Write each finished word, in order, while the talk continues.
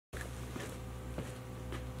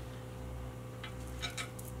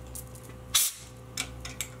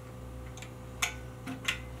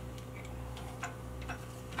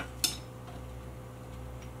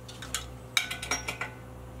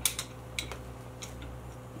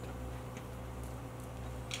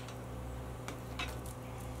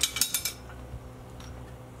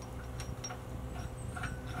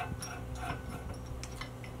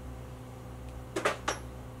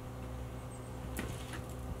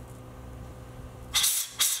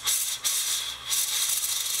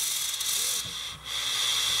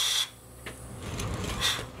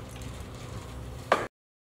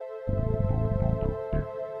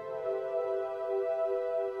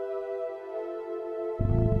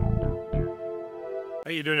How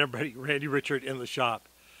you doing, everybody? Randy Richard in the shop.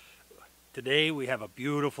 Today we have a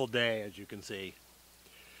beautiful day, as you can see.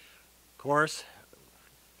 Of course,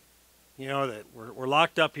 you know that we're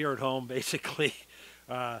locked up here at home, basically.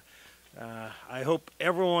 I hope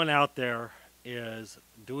everyone out there is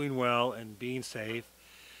doing well and being safe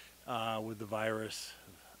with the virus,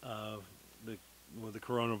 with the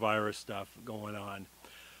coronavirus stuff going on.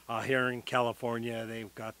 Here in California,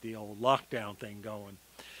 they've got the old lockdown thing going,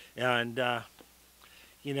 and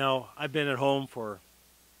you know, I've been at home for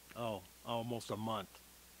almost a month,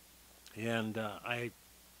 and I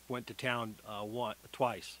went to town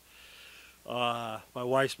twice. My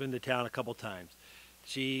wife's been to town a couple times.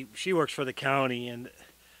 She works for the county, and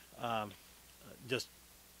just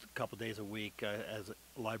a couple days a week as a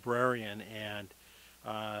librarian, and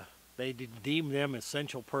they deem them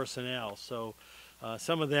essential personnel. So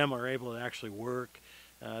some of them are able to actually work.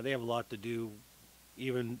 They have a lot to do,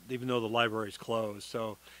 even though the library's closed.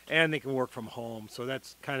 So, and they can work from home. So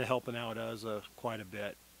that's kind of helping out us quite a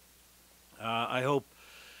bit. I hope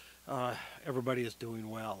everybody is doing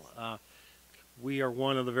well. We are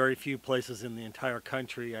one of the very few places in the entire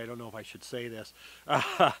country, I don't know if I should say this,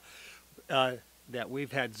 that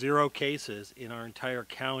we've had 0 cases in our entire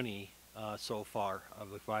county so far of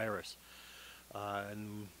the virus.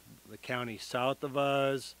 And the county south of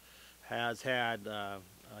us has had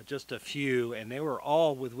just a few, and they were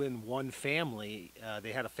all within one family.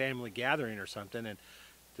 They had a family gathering or something, and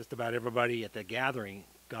just about everybody at the gathering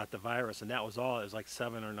got the virus, and that was all. It was like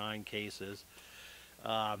 7 or 9 cases,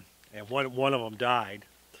 and one of them died.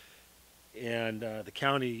 And the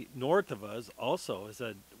county north of us also has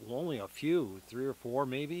had only a few, 3 or 4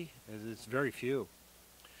 maybe. It's very few.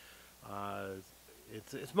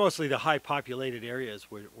 It's mostly the high populated areas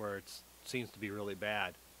where it seems to be really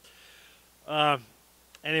bad.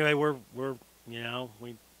 Anyway, we're you know,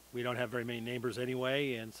 we don't have very many neighbors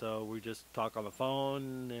anyway, and so we just talk on the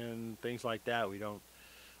phone and things like that. We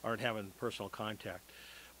aren't having personal contact.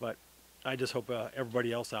 But I just hope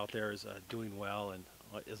everybody else out there is doing well and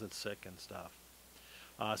isn't sick and stuff.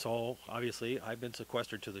 So obviously I've been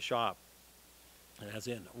sequestered to the shop, as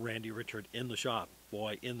in Randy Richard in the shop.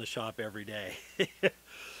 Boy, in the shop every day.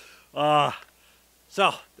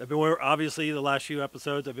 So I've been obviously the last few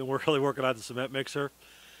episodes I've been really working on the cement mixer,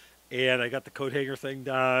 and I got the coat hanger thing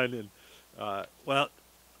done. And well,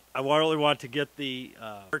 I really want to get the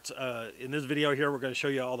parts. In this video here, we're going to show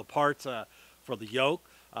you all the parts for the yoke.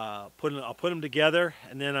 I'll put them together,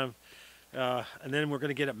 and then we're going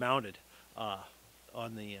to get it mounted on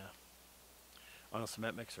a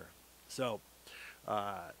cement mixer. So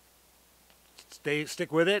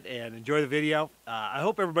stick with it and enjoy the video. I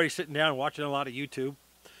hope everybody's sitting down and watching a lot of YouTube.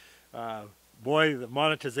 Boy, the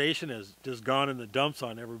monetization has just gone in the dumps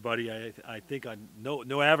on everybody. I think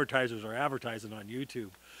no advertisers are advertising on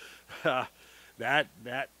YouTube. That's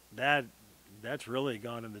really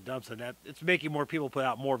gone in the dumps, and it's making more people put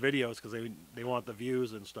out more videos because they want the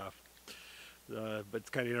views and stuff. But it's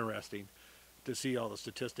kind of interesting to see all the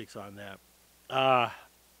statistics on that.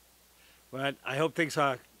 But I hope things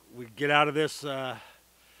we get out of this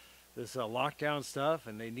lockdown stuff,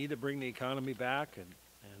 and they need to bring the economy back and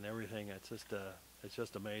everything. It's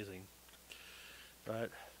just amazing.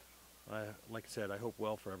 But like I said, I hope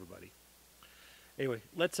well for everybody. Anyway,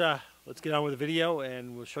 let's get on with the video,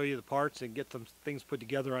 and we'll show you the parts and get some things put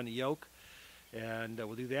together on the yoke, and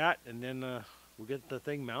we'll do that, and then we'll get the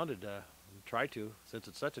thing mounted. Try to, since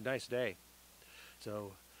it's such a nice day.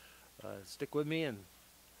 So stick with me and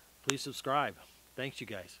please subscribe. Thanks, you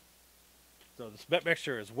guys. So the cement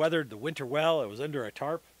mixer has weathered the winter well. It was under a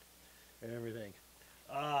tarp and everything.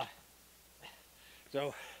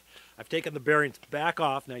 So I've taken the bearings back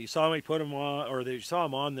off. Now you saw me put them on, or you saw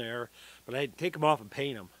them on there, but I had to take them off and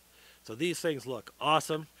paint them. So these things look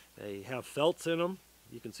awesome. They have felts in them.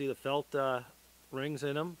 You can see the felt rings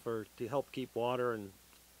in them to help keep water and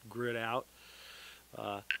grit out.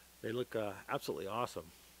 They look absolutely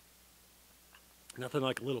awesome. Nothing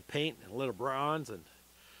like a little paint and a little bronze, and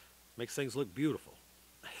makes things look beautiful.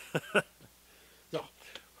 So,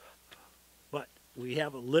 but we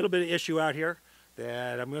have a little bit of issue out here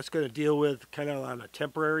that I'm just going to deal with kind of on a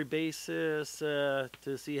temporary basis to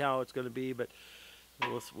see how it's going to be, but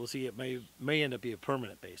we'll see. It may end up being a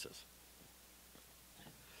permanent basis.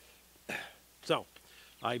 So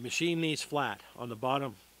I machine these flat on the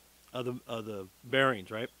bottom of the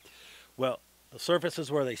bearings, right? Well, the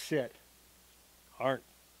surfaces where they sit aren't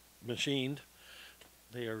machined.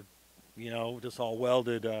 They are, you know, just all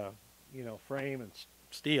welded, you know, frame and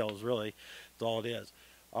steel is really, that's all it is.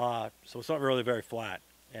 So it's not really very flat,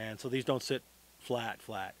 and so these don't sit flat.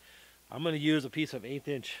 I'm going to use a piece of 1/8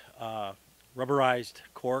 inch rubberized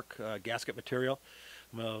cork gasket material.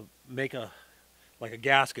 I'm going to make like a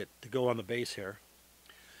gasket to go on the base here,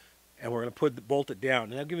 and we're going to bolt it down,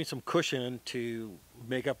 and that'll give me some cushion to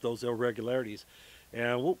make up those irregularities.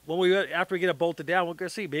 And after we get it bolted down, we're going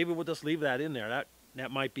to see, maybe we'll just leave that in there.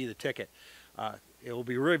 That might be the ticket. It will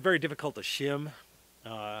be really very difficult to shim,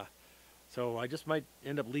 so I just might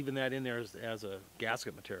end up leaving that in there as a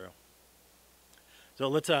gasket material. So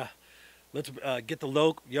let's get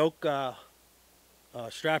the yoke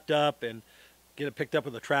strapped up and get it picked up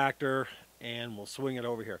with a tractor, and we'll swing it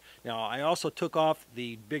over here. Now, I also took off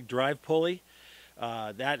the big drive pulley.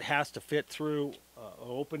 That has to fit through an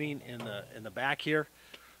opening in the back here,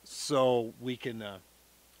 so we can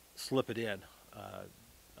slip it in.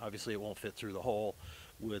 Obviously, it won't fit through the hole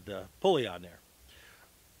with the pulley on there.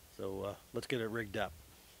 So let's get it rigged up.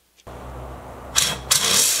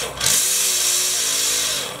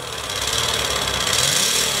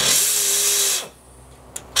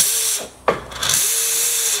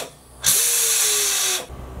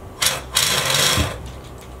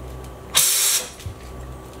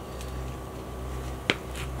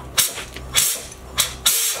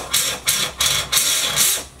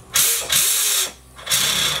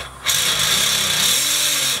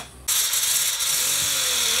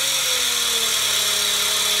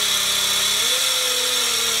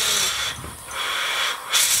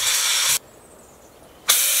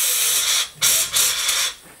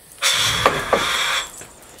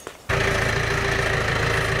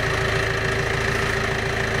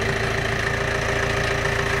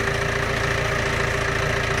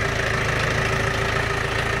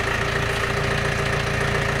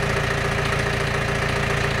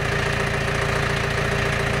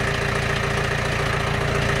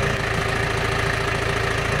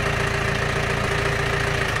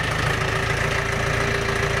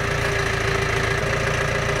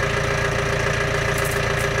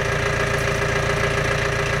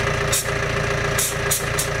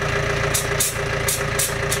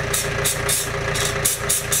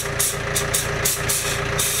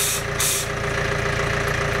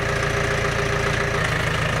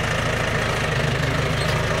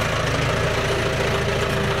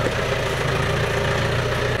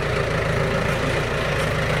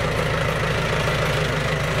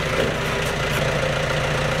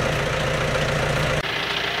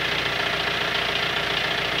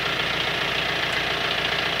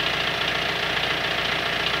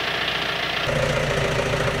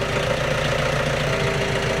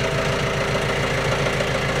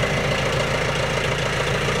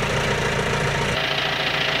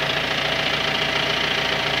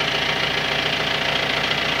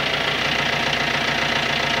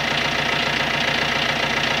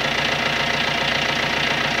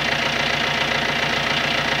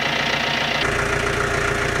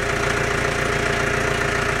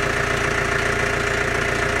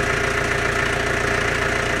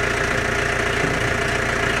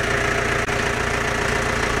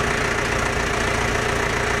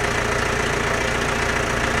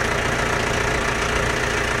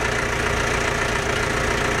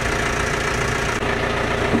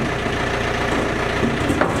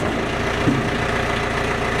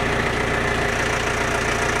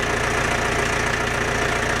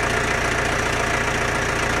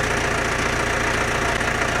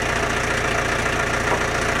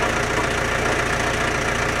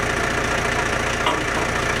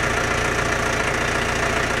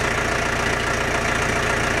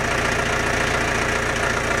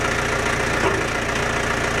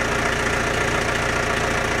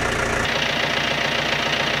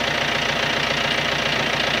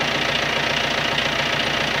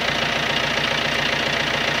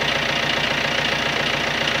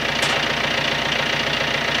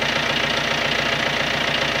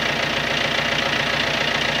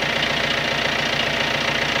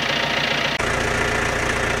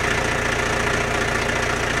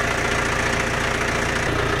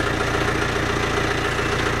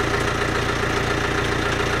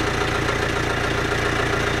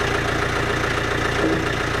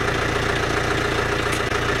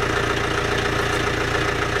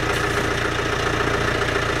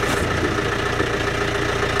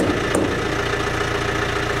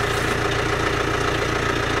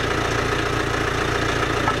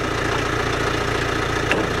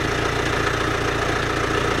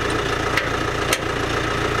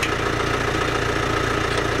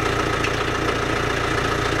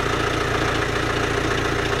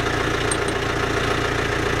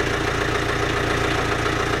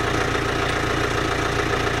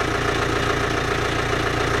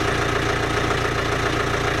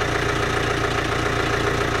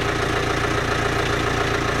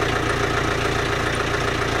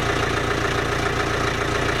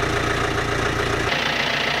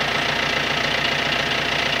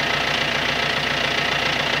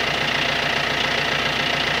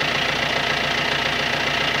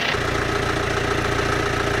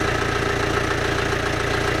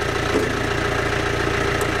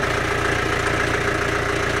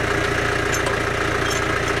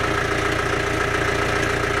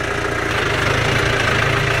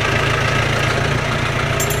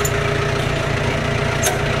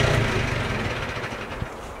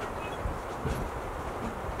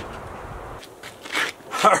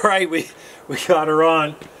 right, we got her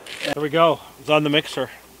on. There we go. It's on the mixer.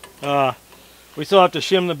 We still have to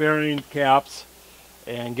shim the bearing caps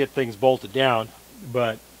and get things bolted down,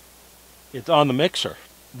 but it's on the mixer.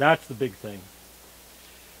 That's the big thing.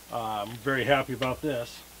 I'm very happy about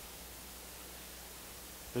this.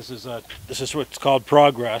 This is what's called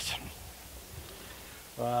progress.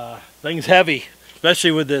 Thing's heavy,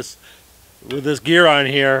 especially with this gear on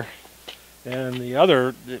here and the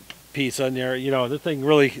other piece on there. You know, this thing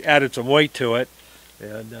really added some weight to it,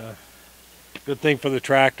 and good thing for the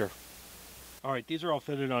tractor. All right, these are all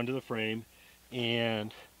fitted onto the frame,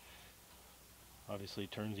 and obviously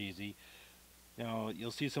it turns easy. Now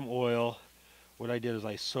you'll see some oil. What I did is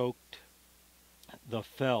I soaked the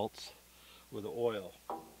felts with oil.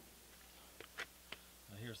 Now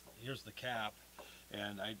here's the cap,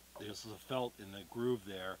 and this is a felt in the groove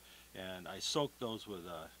there, and I soaked those with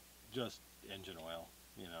just engine oil,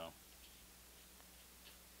 you know,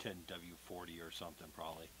 10W40 or something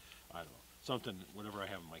probably. I don't know, something, whatever I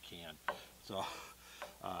have in my can. So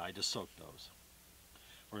I just soaked those.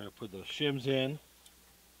 We're going to put the shims in.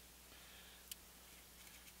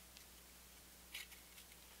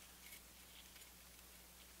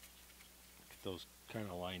 Get those kind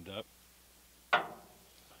of lined up. There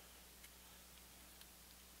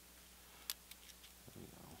we go.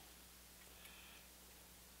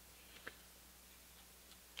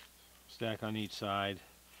 Stack on each side.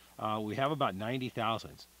 We have about 90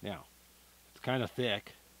 thousandths. Now, it's kind of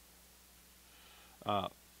thick,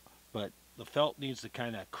 but the felt needs to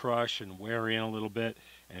kind of crush and wear in a little bit,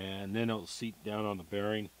 and then it'll seat down on the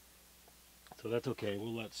bearing. So that's okay.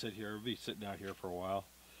 We'll let it sit here. It'll be sitting out here for a while,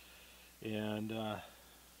 and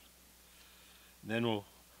then we'll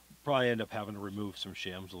probably end up having to remove some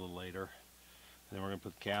shims a little later. And then we're going to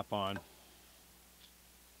put the cap on.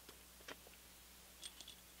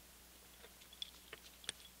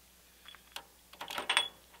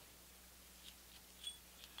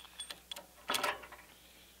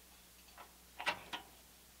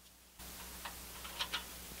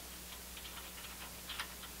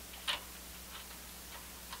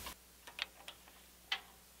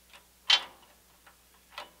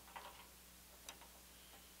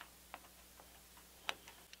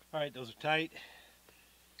 All right, those are tight,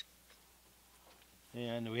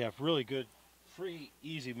 and we have really good, free,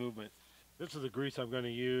 easy movement. This is the grease I'm going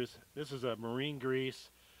to use. This is a marine grease.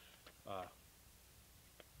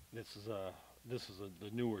 This is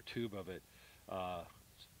the newer tube of it.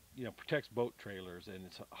 You know, protects boat trailers, and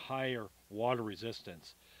it's a higher water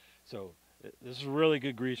resistance. So this is really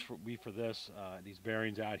good grease for this. These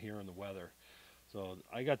bearings out here in the weather. So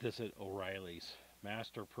I got this at O'Reilly's.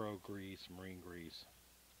 Master Pro Grease, marine grease.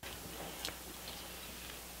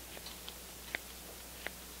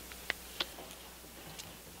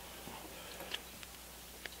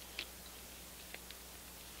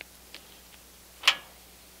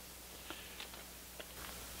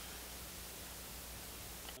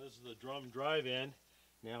 This is the drum drive-in.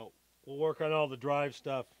 Now we'll work on all the drive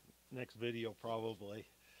stuff next video probably.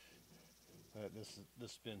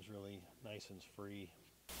 This spins really nice and free.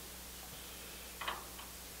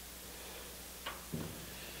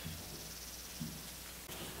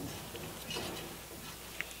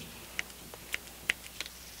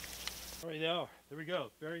 All right, now there we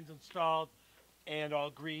go. Bearings installed and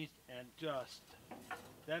all greased, and just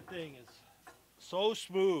that thing is so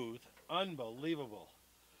smooth, unbelievable.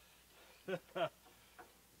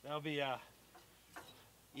 That'll be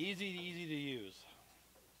easy to use.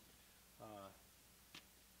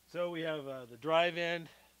 So we have the drive-in.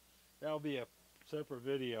 That'll be a separate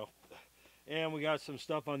video. And we got some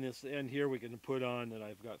stuff on this end here we can put on that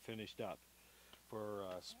I've got finished up for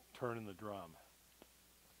turning the drum.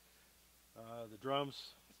 The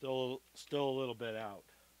drum's still a little bit out.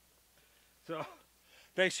 So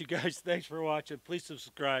thanks you guys. Thanks for watching. Please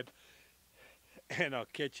subscribe, and I'll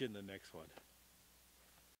catch you in the next one.